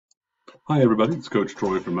Hi everybody, it's Coach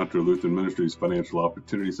Troy from Metro Lutheran Ministries Financial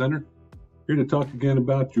Opportunity Center, here to talk again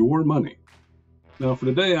about your money. Now for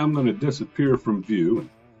today I'm going to disappear from view and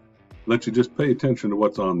let you just pay attention to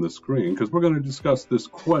what's on the screen because we're going to discuss this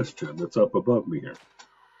question that's up above me here.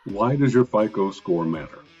 Why does your FICO score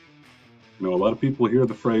matter? You know, a lot of people hear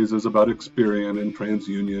the phrases about Experian and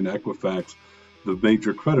TransUnion, Equifax, the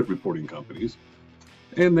major credit reporting companies,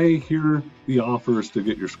 and they hear the offers to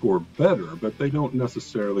get your score better, but they don't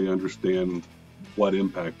necessarily understand what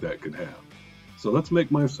impact that could have. So let's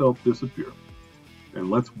make myself disappear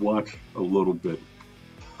and let's watch a little bit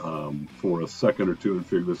for a second or two and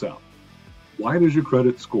figure this out. Why does your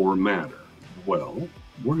credit score matter? Well,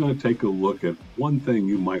 we're going to take a look at one thing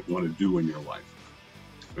you might want to do in your life,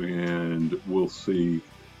 and we'll see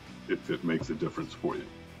if it makes a difference for you.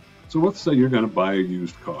 So let's say you're going to buy a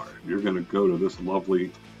used car. You're going to go to this lovely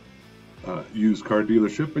used car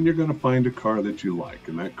dealership and you're going to find a car that you like.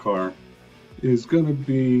 And that car is going to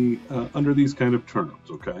be under these kind of terms,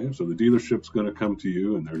 okay? So the dealership's going to come to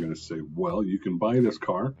you and they're going to say, well, you can buy this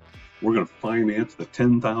car. We're going to finance the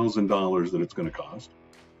 $10,000 that it's going to cost.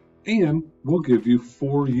 And we'll give you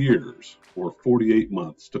 4 years or 48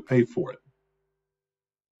 months to pay for it.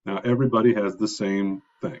 Now, everybody has the same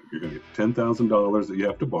thing. You're going to get $10,000 that you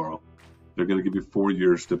have to borrow. They're going to give you 4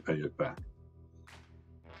 years to pay it back.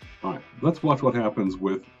 All right, let's watch what happens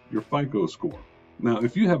with your FICO score. Now,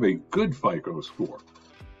 if you have a good FICO score,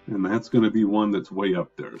 and that's going to be one that's way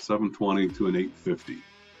up there, 720 to an 850,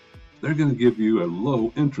 they're going to give you a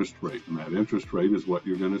low interest rate, and that interest rate is what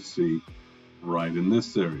you're going to see right in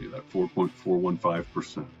this area, that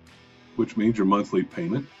 4.415%, which means your monthly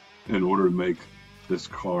payment, in order to make this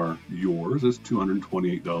car yours, is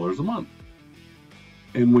 $228 a month.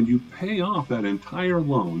 And when you pay off that entire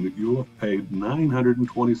loan, you will have paid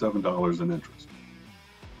 $927 in interest.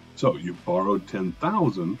 So you borrowed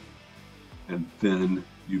 $10,000 and then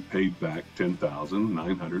you paid back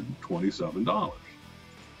 $10,927.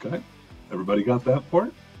 Okay? Everybody got that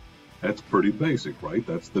part? That's pretty basic, right?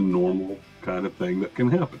 That's the normal kind of thing that can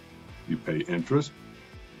happen. You pay interest,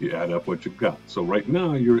 you add up what you've got. So right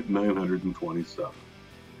now you're at 927.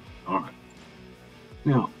 All right.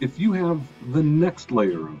 Now, if you have the next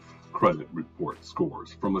layer of credit report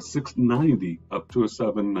scores from a 690 up to a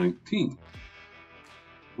 719,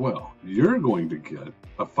 well, you're going to get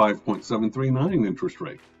a 5.739 interest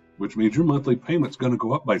rate, which means your monthly payment's going to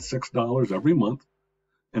go up by $6 every month.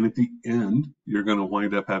 And at the end, you're going to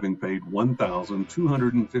wind up having paid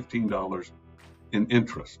 $1,215 in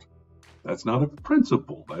interest. That's not a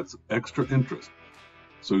principal, that's extra interest.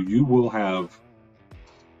 So you will have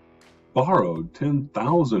borrowed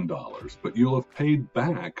 $10,000, but you'll have paid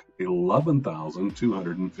back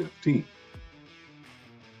 $11,215.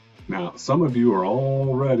 Now, some of you are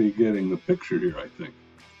already getting the picture here, I think.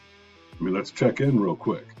 I mean, let's check in real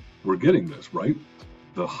quick. We're getting this, right?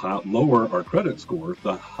 The lower our credit score,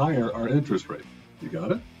 the higher our interest rate. You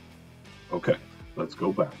got it? Okay, let's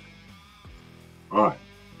go back. All right.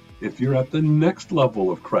 If you're at the next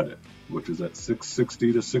level of credit, which is at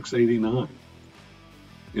 660 to 689,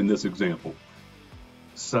 in this example,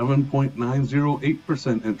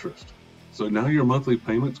 7.908% interest. So now your monthly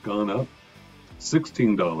payment's gone up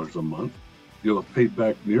 $16 a month. You'll have paid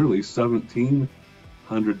back nearly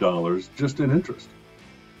 $1,700 just in interest.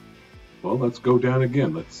 Well, let's go down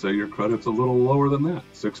again. Let's say your credit's a little lower than that,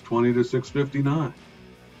 620 to 659.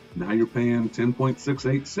 Now you're paying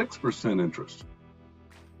 10.686% interest.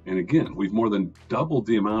 And again, we've more than doubled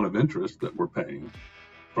the amount of interest that we're paying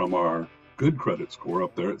from our good credit score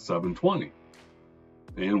up there at 720.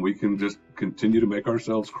 And we can just continue to make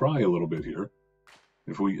ourselves cry a little bit here.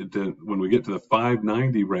 When we get to the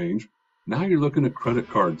 590 range, now you're looking at credit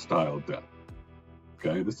card style debt.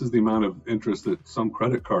 Okay, this is the amount of interest that some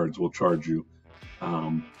credit cards will charge you,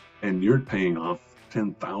 and you're paying off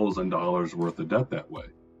 $10,000 worth of debt that way.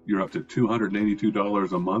 You're up to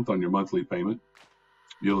 $282 a month on your monthly payment.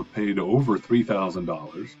 You'll have paid over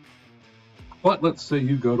 $3,000. But let's say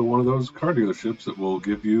you go to one of those car dealerships that will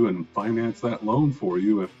give you and finance that loan for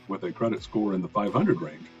you with a credit score in the 500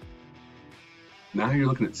 range. Now you're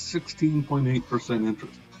looking at 16.8%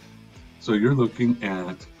 interest. So you're looking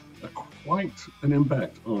at quite an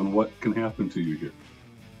impact on what can happen to you here.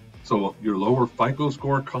 So your lower FICO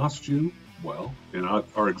score costs you, well, in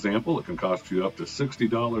our example, it can cost you up to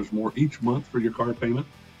 $60 more each month for your car payment.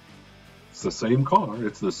 It's the same car,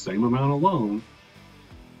 it's the same amount of loan.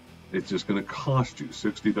 It's just going to cost you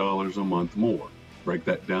 $60 a month more. Break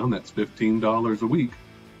that down, that's $15 a week.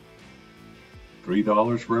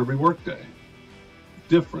 $3 for every workday.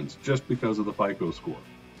 Difference just because of the FICO score.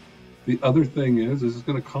 The other thing is it's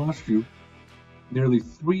going to cost you nearly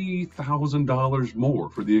 $3,000 more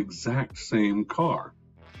for the exact same car.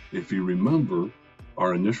 If you remember,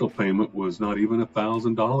 our initial payment was not even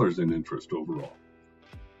 $1,000 in interest overall.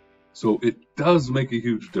 So it does make a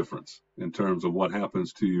huge difference in terms of what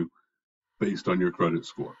happens to you based on your credit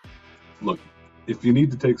score. Look, if you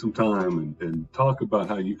need to take some time and talk about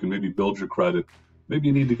how you can maybe build your credit, maybe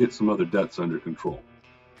you need to get some other debts under control.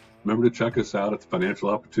 Remember to check us out at the Financial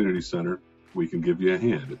Opportunity Center. We can give you a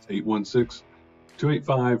hand. It's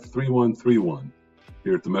 816-285-3131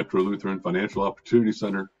 here at the Metro Lutheran Financial Opportunity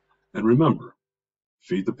Center. And remember,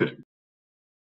 feed the pig.